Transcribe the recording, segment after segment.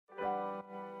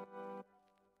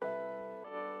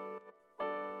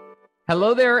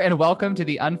Hello there, and welcome to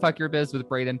the Unfuck Your Biz with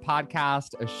Braden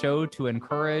podcast, a show to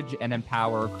encourage and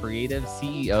empower creative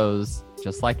CEOs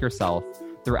just like yourself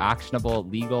through actionable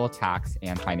legal, tax,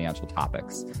 and financial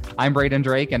topics. I'm Braden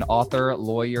Drake, an author,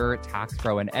 lawyer, tax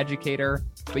pro, and educator,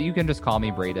 but you can just call me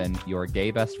Braden, your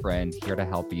gay best friend, here to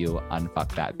help you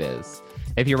unfuck that biz.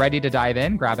 If you're ready to dive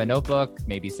in, grab a notebook,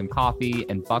 maybe some coffee,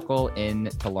 and buckle in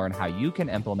to learn how you can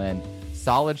implement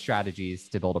solid strategies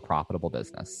to build a profitable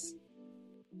business.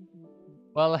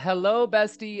 Well, hello,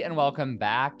 bestie, and welcome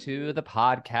back to the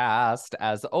podcast.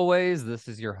 As always, this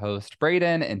is your host,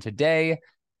 Braden, and today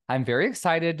I'm very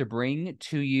excited to bring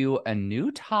to you a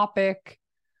new topic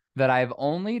that I've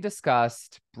only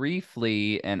discussed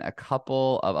briefly in a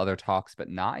couple of other talks, but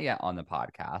not yet on the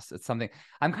podcast. It's something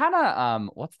I'm kind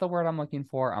of, what's the word I'm looking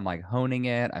for? I'm like honing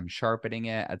it, I'm sharpening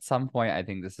it. At some point, I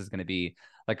think this is going to be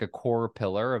like a core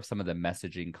pillar of some of the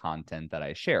messaging content that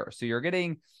I share. So you're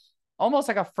getting almost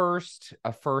like a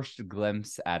first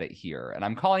glimpse at it here. And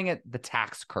I'm calling it the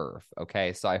tax curve.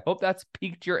 Okay. So I hope that's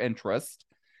piqued your interest.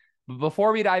 But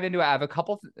before we dive into it, I have a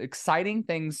couple exciting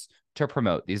things to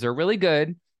promote. These are really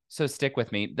good. So stick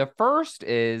with me. The first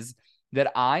is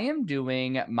that I am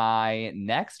doing my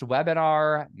next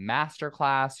webinar,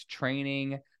 masterclass,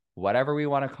 training, whatever we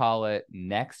want to call it,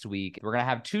 next week. We're going to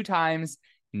have 2 times,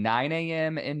 9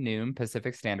 a.m. and noon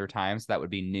Pacific Standard Time. So that would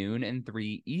be noon and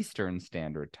 3 Eastern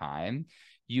Standard Time.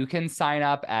 You can sign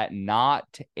up at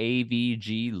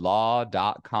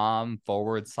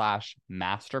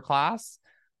notavglaw.com/masterclass.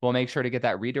 We'll make sure to get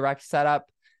that redirect set up.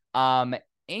 Okay.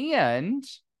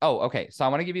 So I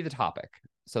want to give you the topic.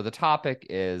 So the topic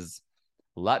is,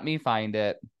 let me find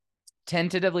it,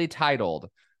 tentatively titled,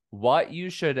 What You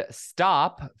Should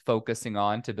Stop Focusing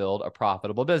On to Build a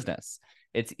Profitable Business.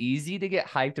 It's easy to get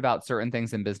hyped about certain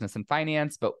things in business and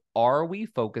finance, but are we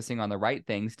focusing on the right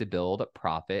things to build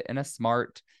profit in a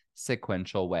smart,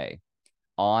 sequential way?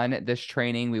 On this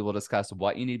training, we will discuss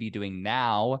what you need to be doing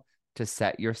now to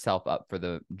set yourself up for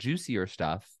the juicier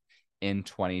stuff in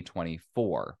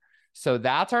 2024. So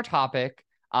that's our topic.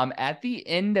 At the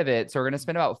end of it, so we're going to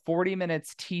spend about 40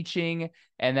 minutes teaching,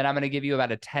 and then I'm going to give you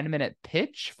about a 10-minute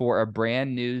pitch for a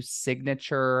brand new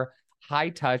signature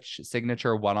high-touch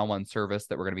signature one-on-one service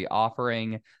that we're going to be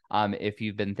offering. If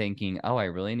you've been thinking, oh, I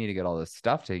really need to get all this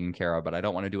stuff taken care of, but I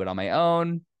don't want to do it on my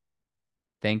own,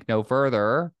 think no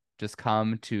further. Just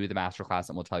come to the masterclass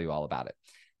and we'll tell you all about it.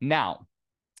 Now,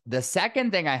 the second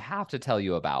thing I have to tell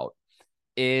you about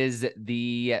is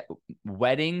the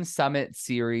Wedding Summit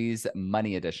Series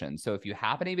Money Edition. So if you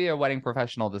happen to be a wedding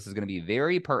professional, this is going to be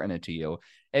very pertinent to you.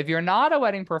 If you're not a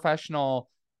wedding professional,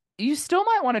 you still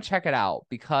might want to check it out,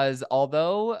 because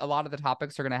although a lot of the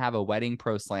topics are going to have a wedding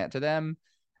pro slant to them,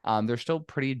 they're still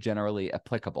pretty generally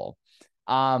applicable.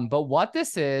 But what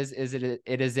this is it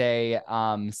is a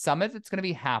summit that's going to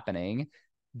be happening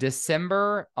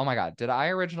December. Oh my God.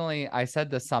 I said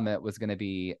the summit was going to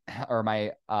be, or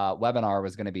my webinar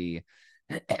was going to be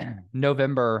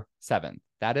November 7th.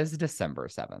 That is December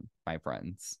 7th, my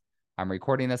friends. I'm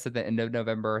recording this at the end of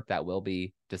November. That will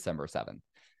be December 7th.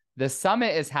 The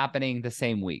summit is happening the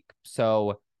same week.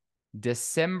 So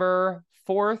December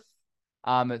 4th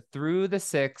through the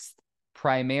 6th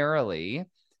primarily,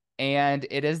 and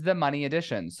it is the money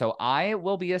edition. So I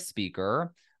will be a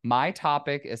speaker. My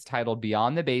topic is titled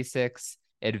Beyond the Basics,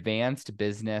 Advanced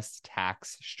Business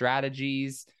Tax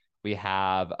Strategies. We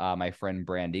have my friend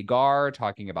Brandy Garr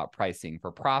talking about pricing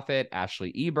for profit,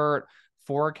 Ashley Ebert,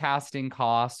 forecasting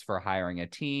costs for hiring a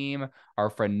team. Our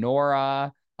friend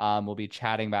Nora we'll be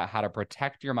chatting about how to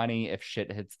protect your money if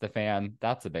shit hits the fan.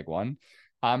 That's a big one.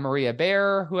 Maria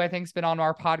Bear, who I think has been on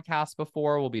our podcast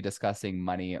before, will be discussing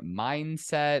money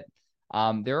mindset.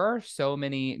 There are so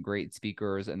many great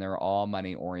speakers, and they're all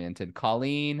money-oriented.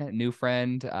 Colleen, new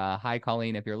friend. Hi,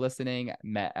 Colleen, if you're listening.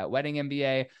 Met at Wedding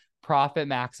MBA. Profit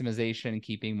maximization,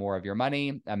 keeping more of your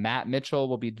money. Matt Mitchell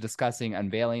will be discussing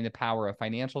unveiling the power of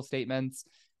financial statements.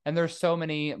 And there's so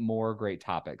many more great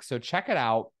topics. So check it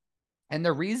out. And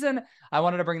the reason I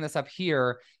wanted to bring this up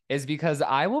here is because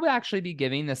I will actually be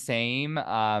giving the same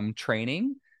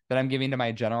training that I'm giving to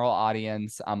my general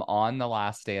audience on the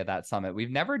last day of that summit. We've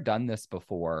never done this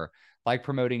before, like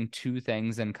promoting 2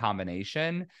 things in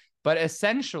combination. But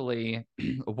essentially,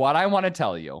 what I want to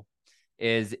tell you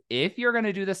is, if you're going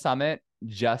to do the summit,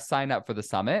 just sign up for the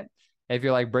summit. If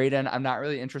you're like, Braden, I'm not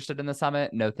really interested in the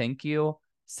summit, no thank you,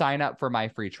 sign up for my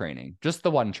free training, just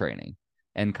the one training,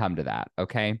 and come to that.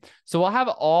 Okay. So we'll have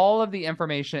all of the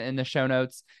information in the show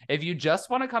notes. If you just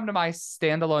want to come to my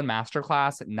standalone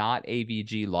masterclass,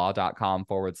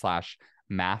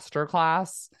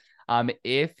 notavglaw.com/masterclass.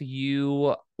 If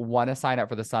you want to sign up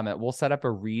for the summit, we'll set up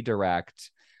a redirect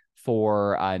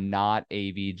for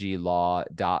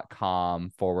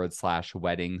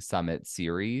notavglaw.com/wedding summit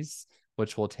series,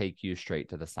 which will take you straight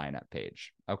to the sign up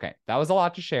page. Okay, that was a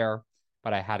lot to share,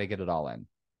 but I had to get it all in.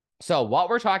 So what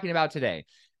we're talking about today,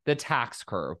 the tax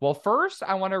curve. Well, first,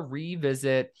 I want to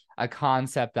revisit a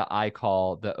concept that I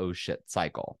call the oh shit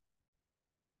cycle.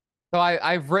 So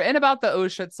I've written about the oh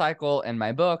shit cycle in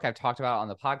my book. I've talked about it on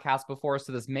the podcast before,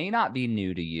 so this may not be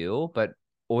new to you, but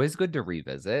always good to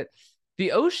revisit.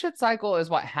 The oh shit cycle is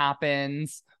what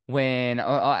happens when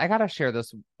I got to share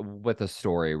this with a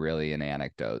story, really, an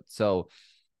anecdote. So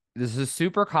this is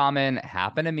super common,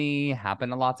 happened to me,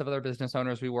 happened to lots of other business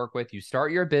owners we work with. You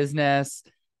start your business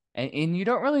and you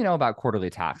don't really know about quarterly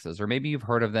taxes, or maybe you've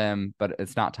heard of them, but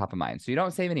it's not top of mind. So you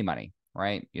don't save any money,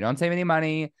 right? You don't save any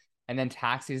money. And then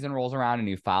tax season rolls around and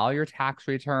you file your tax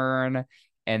return,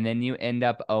 and then you end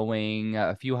up owing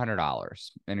a few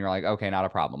 $100s. And you're like, okay, not a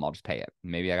problem. I'll just pay it.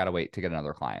 Maybe I got to wait to get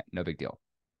another client. No big deal.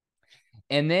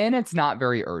 And then it's not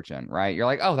very urgent, right? You're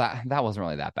like, oh, that wasn't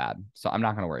really that bad, so I'm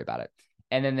not going to worry about it.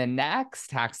 And then the next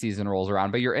tax season rolls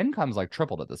around, but your income's like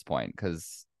tripled at this point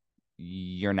because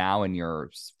you're now in your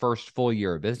first full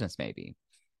year of business, maybe.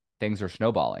 Things are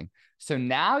snowballing. So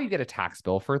now you get a tax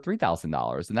bill for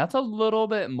 $3,000, and that's a little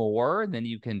bit more than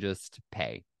you can just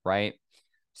pay, right?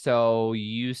 So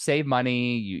you save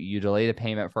money, you delay the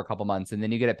payment for a couple months, and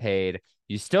then you get it paid.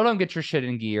 You still don't get your shit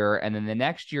in gear, and then the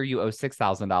next year you owe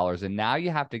 $6,000, and now you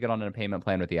have to get on a payment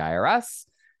plan with the IRS.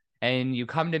 And you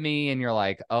come to me and you're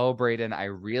like, oh, Braden, I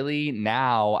really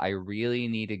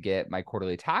need to get my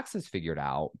quarterly taxes figured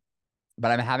out, but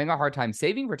I'm having a hard time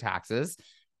saving for taxes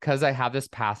because I have this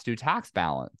past due tax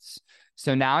balance.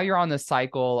 So now you're on the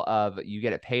cycle of you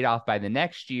get it paid off by the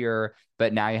next year,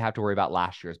 but now you have to worry about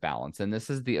last year's balance. And this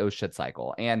is the oh shit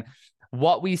cycle. And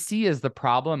what we see is the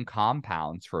problem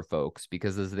compounds for folks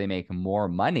because as they make more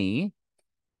money,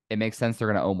 it makes sense they're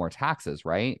going to owe more taxes,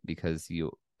 right? Because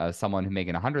someone who's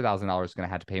making $100,000 is going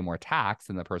to have to pay more tax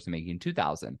than the person making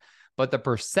 $2,000. But the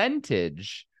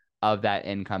percentage of that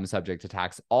income subject to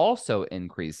tax also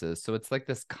increases. So it's like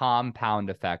this compound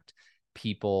effect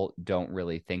people don't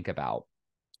really think about.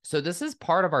 So this is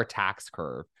part of our tax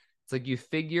curve. It's like you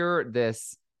figure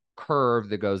this curve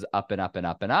that goes up and up and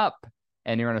up and up,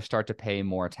 and you're going to start to pay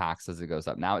more tax as it goes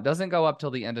up. Now, it doesn't go up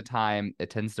till the end of time.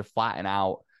 It tends to flatten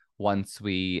out once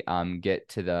we get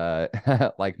to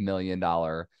the like million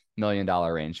dollar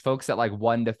range. Folks at like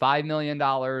 $1 to $5 million,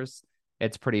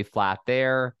 it's pretty flat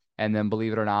there. And then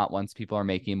believe it or not, once people are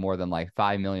making more than like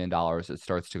 $5 million, it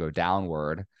starts to go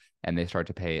downward and they start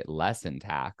to pay less in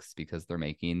tax because they're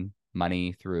making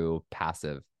money through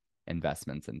passive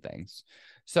investments and things.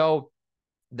 So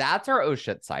that's our oh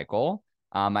shit cycle.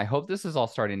 I hope this is all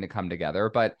starting to come together,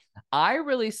 but I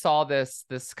really saw this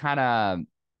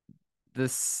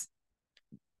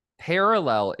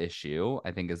parallel issue,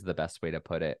 I think is the best way to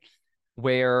put it,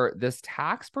 where this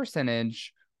tax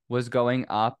percentage was going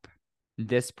up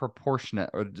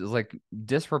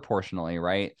disproportionately,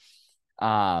 right?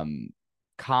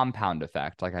 Compound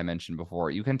effect, like I mentioned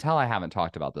before. You can tell I haven't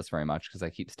talked about this very much because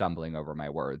I keep stumbling over my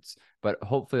words, but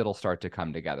hopefully it'll start to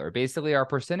come together. Basically, our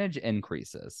percentage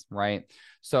increases, right?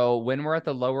 So when we're at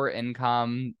the lower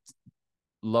income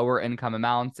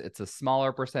amounts, it's a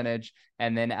smaller percentage.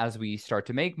 And then as we start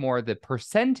to make more, the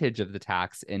percentage of the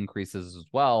tax increases as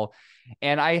well.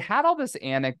 And I had all this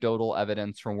anecdotal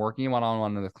evidence from working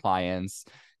one-on-one with clients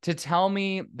to tell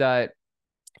me that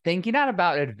thinking out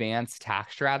about advanced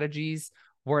tax strategies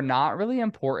were not really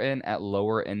important at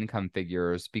lower income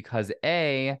figures because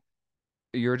A,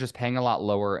 you're just paying a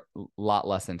lot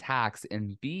less in tax,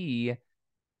 and B,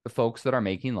 folks that are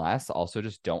making less also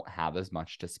just don't have as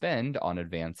much to spend on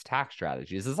advanced tax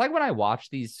strategies. It's like when I watch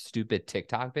these stupid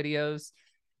TikTok videos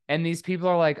and these people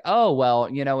are like, oh, well,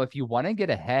 if you want to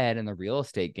get ahead in the real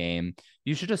estate game,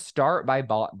 you should just start by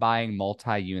buying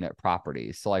multi-unit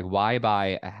properties. So like, why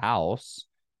buy a house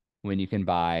when you can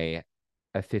buy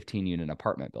a 15-unit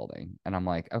apartment building? And I'm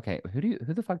like, okay, who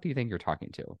the fuck do you think you're talking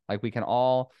to? Like, we can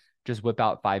all just whip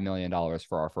out $5 million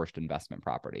for our first investment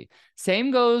property.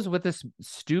 Same goes with this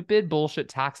stupid bullshit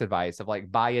tax advice of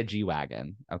like, buy a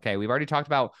G-Wagon. Okay, we've already talked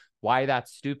about why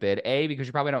that's stupid. A, because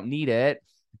you probably don't need it.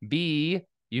 B,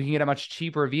 you can get a much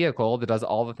cheaper vehicle that does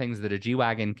all the things that a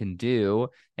G-Wagon can do.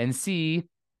 And C,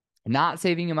 not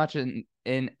saving you much in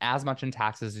as much in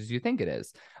taxes as you think it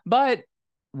is. But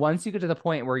once you get to the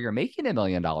point where you're making $1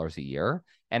 million a year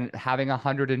and having a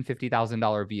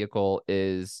 $150,000 vehicle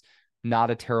is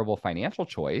not a terrible financial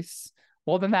choice,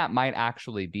 well, then that might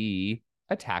actually be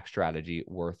a tax strategy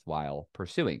worthwhile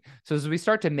pursuing. So as we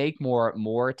start to make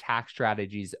more tax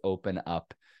strategies open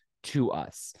up to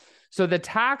us. So the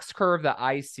tax curve that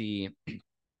I see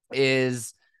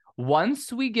is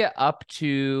once we get up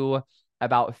to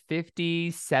about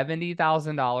 $50,000,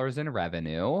 $70,000 in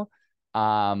revenue,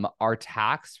 our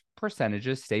tax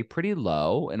percentages stay pretty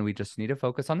low, and we just need to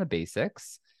focus on the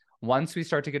basics. Once we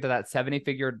start to get to that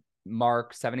 70-figure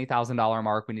mark, $70,000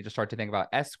 mark, we need to start to think about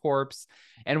S corps.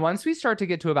 And once we start to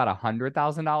get to about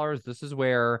 $100,000, this is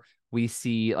where we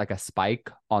see like a spike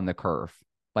on the curve.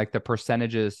 Like the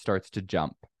percentages starts to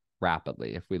jump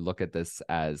rapidly if we look at this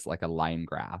as like a line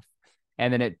graph.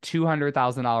 And then at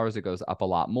 $200,000, it goes up a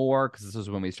lot more because this is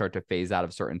when we start to phase out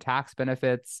of certain tax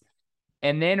benefits.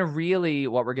 And then really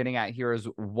what we're getting at here is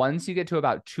once you get to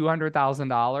about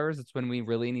 $200,000, it's when we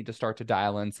really need to start to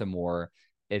dial in some more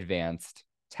advanced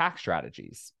tax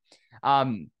strategies.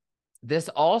 This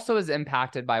also is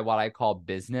impacted by what I call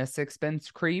business expense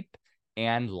creep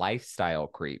and lifestyle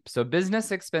creep. So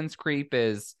business expense creep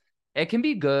is, it can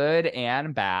be good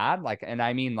and bad, like, and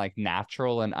I mean like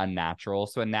natural and unnatural.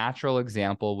 So a natural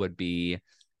example would be,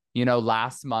 you know,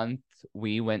 last month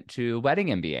we went to Wedding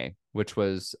MBA, which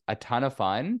was a ton of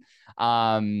fun.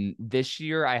 This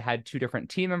year I had 2 different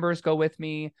team members go with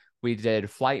me. We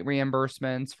did flight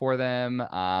reimbursements for them.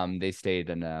 They stayed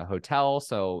in a hotel.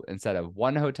 So instead of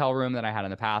 1 hotel room that I had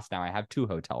in the past, now I have 2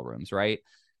 hotel rooms, right?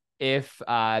 If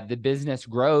the business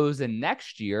grows and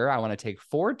next year I want to take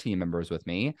 4 team members with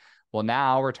me, well,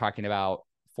 now we're talking about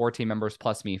 4 team members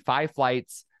plus me, 5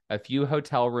 flights, a few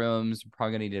hotel rooms,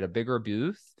 probably going to need a bigger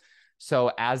booth. So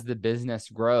as the business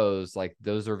grows, like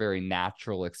those are very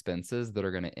natural expenses that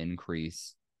are going to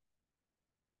increase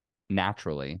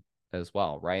naturally as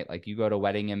well, right? Like you go to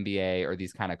Wedding MBA or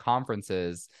these kind of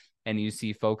conferences and you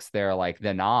see folks there like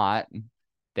The Knot,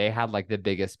 they had like the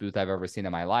biggest booth I've ever seen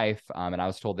in my life. And I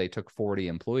was told they took 40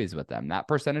 employees with them. That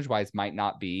percentage wise might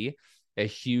not be a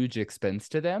huge expense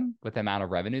to them with the amount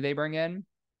of revenue they bring in,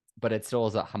 but it still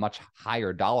is a much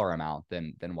higher dollar amount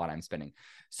than what I'm spending.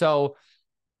 So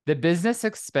the business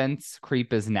expense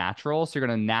creep is natural. So you're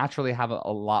going to naturally have a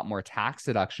lot more tax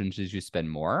deductions as you spend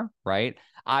more, right?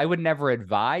 I would never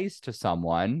advise to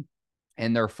someone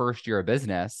in their first year of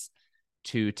business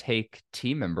to take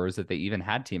team members, if they even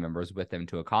had team members with them,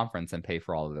 to a conference and pay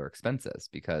for all of their expenses,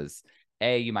 because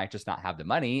A, you might just not have the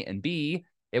money, and B,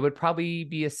 it would probably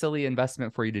be a silly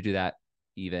investment for you to do that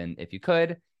even if you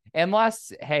could.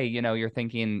 Unless, hey, you know, you're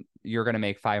thinking you're going to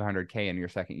make $500K in your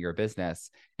second year of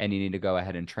business and you need to go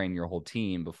ahead and train your whole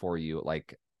team before you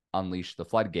like unleash the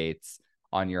floodgates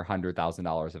on your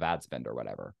 $100,000 of ad spend or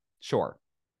whatever. Sure.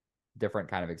 Different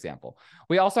kind of example.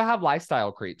 We also have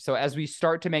lifestyle creep. So as we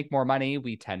start to make more money,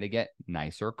 we tend to get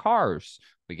nicer cars.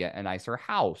 We get a nicer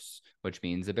house, which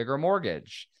means a bigger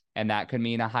mortgage. And that could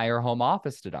mean a higher home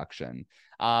office deduction.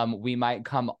 We might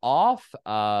come off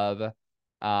of,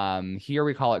 here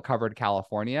we call it Covered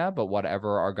California, but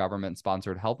whatever our government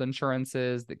sponsored health insurance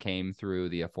is that came through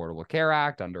the Affordable Care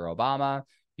Act under Obama,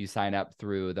 you sign up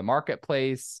through the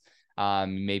marketplace.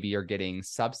 Maybe you're getting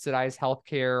subsidized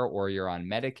healthcare or you're on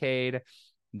Medicaid.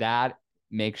 That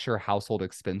makes your household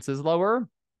expenses lower.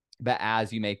 But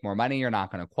as you make more money, you're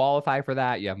not going to qualify for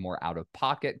that. You have more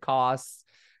out-of-pocket costs.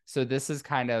 So this is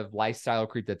kind of lifestyle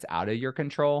creep that's out of your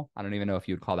control. I don't even know if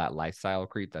you'd call that lifestyle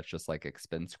creep. That's just like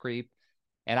expense creep.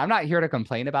 And I'm not here to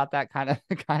complain about that kind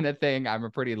of thing. I'm a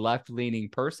pretty left-leaning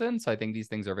person, so I think these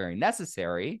things are very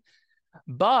necessary.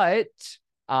 But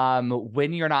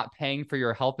when you're not paying for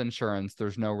your health insurance,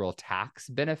 there's no real tax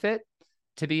benefit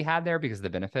to be had there, because the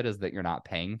benefit is that you're not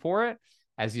paying for it.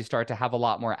 As you start to have a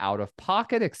lot more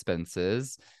out-of-pocket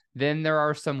expenses, then there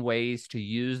are some ways to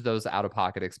use those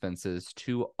out-of-pocket expenses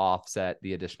to offset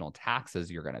the additional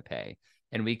taxes you're going to pay.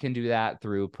 And we can do that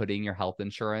through putting your health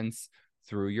insurance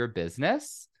through your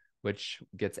business, which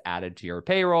gets added to your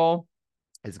payroll.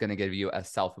 Is going to give you a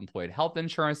self-employed health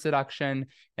insurance deduction.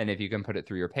 And if you can put it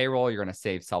through your payroll, you're going to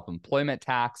save self-employment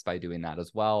tax by doing that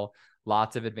as well.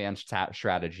 Lots of advanced tax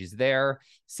strategies there.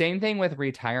 Same thing with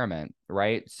retirement,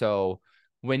 right? So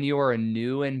when you are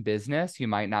new in business, you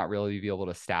might not really be able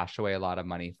to stash away a lot of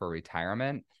money for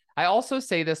retirement. I also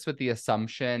say this with the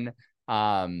assumption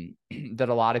that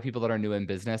a lot of people that are new in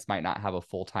business might not have a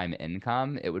full-time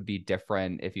income. It would be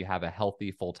different if you have a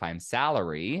healthy full-time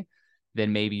salary.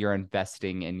 Then maybe you're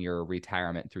investing in your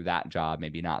retirement through that job,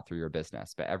 maybe not through your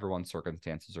business, but everyone's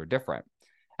circumstances are different.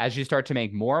 As you start to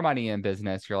make more money in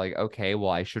business, you're like, okay,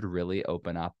 well, I should really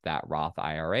open up that Roth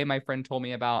IRA my friend told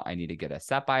me about. I need to get a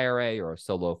SEP IRA or a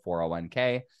solo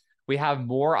 401k. We have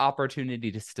more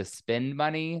opportunities to spend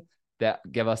money that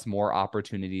give us more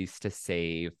opportunities to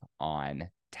save on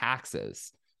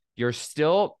taxes. You're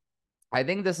still, I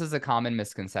think this is a common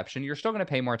misconception. You're still going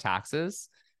to pay more taxes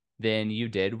than you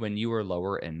did when you were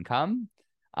lower income.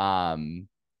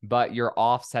 But you're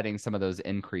offsetting some of those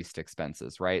increased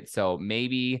expenses, right? So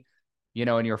maybe,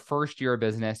 in your first year of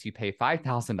business, you pay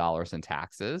 $5,000 in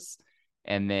taxes.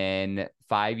 And then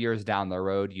 5 years down the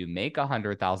road, you make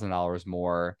 $100,000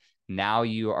 more. Now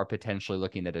you are potentially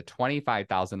looking at a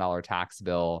 $25,000 tax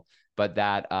bill, but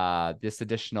that this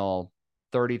additional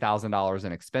 $30,000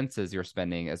 in expenses you're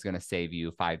spending is going to save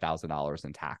you $5,000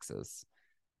 in taxes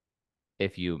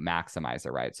if you maximize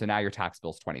it, right? So now your tax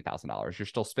bill is $20,000. You're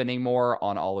still spending more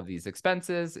on all of these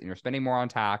expenses and you're spending more on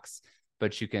tax,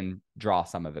 but you can draw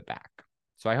some of it back.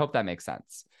 So I hope that makes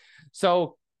sense.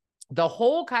 So the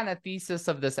whole kind of thesis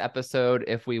of this episode,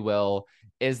 if we will,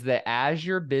 is that as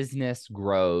your business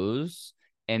grows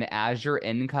and as your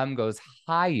income goes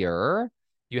higher,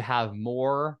 you have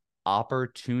more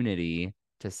opportunity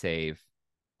to save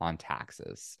on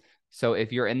taxes. So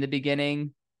if you're in the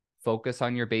beginning, focus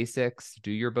on your basics,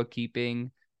 do your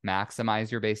bookkeeping,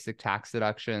 maximize your basic tax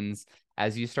deductions.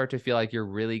 As you start to feel like you're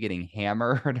really getting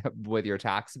hammered with your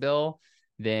tax bill,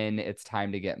 then it's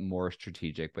time to get more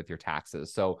strategic with your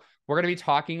taxes. So we're going to be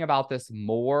talking about this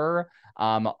more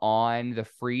on the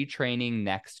free training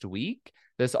next week.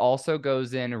 This also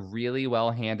goes in really well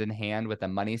hand in hand with the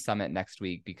Money Summit next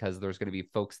week, because there's going to be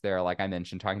folks there, like I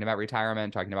mentioned, talking about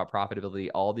retirement, talking about profitability,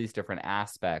 all these different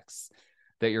aspects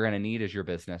that you're going to need as your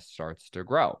business starts to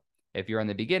grow. If you're in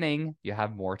the beginning, you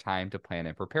have more time to plan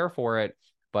and prepare for it.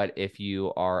 But if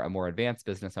you are a more advanced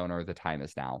business owner, the time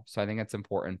is now. So I think it's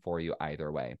important for you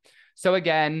either way. So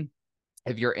again,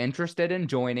 if you're interested in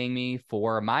joining me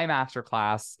for my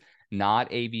masterclass,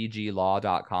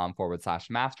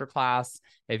 notavglaw.com/masterclass.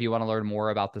 If you want to learn more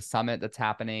about the summit that's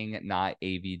happening,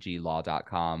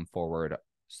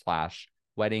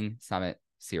 notavglaw.com/wedding summit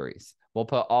series. We'll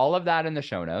put all of that in the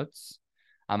show notes.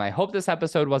 I hope this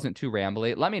episode wasn't too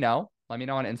rambly. Let me know. Let me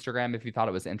know on Instagram if you thought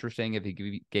it was interesting, if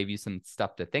he gave you some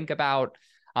stuff to think about.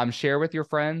 Share with your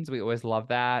friends. We always love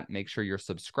that. Make sure you're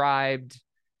subscribed.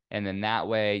 And then that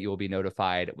way you will be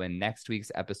notified when next week's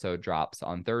episode drops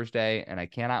on Thursday. And I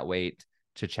cannot wait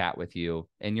to chat with you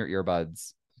in your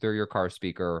earbuds, through your car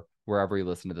speaker, wherever you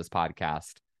listen to this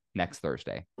podcast next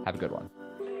Thursday. Have a good one.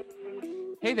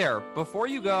 Hey there, before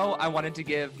you go, I wanted to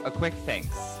give a quick thanks.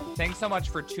 Thanks so much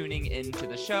for tuning into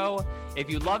the show.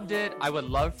 If you loved it, I would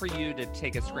love for you to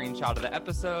take a screenshot of the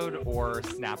episode or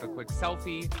snap a quick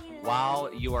selfie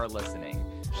while you are listening.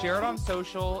 Share it on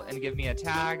social and give me a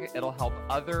tag. It'll help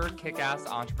other kick-ass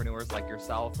entrepreneurs like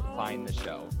yourself find the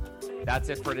show. That's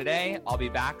it for today. I'll be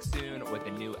back soon with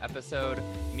a new episode.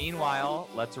 Meanwhile,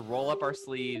 let's roll up our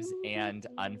sleeves and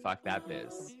unfuck that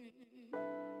biz.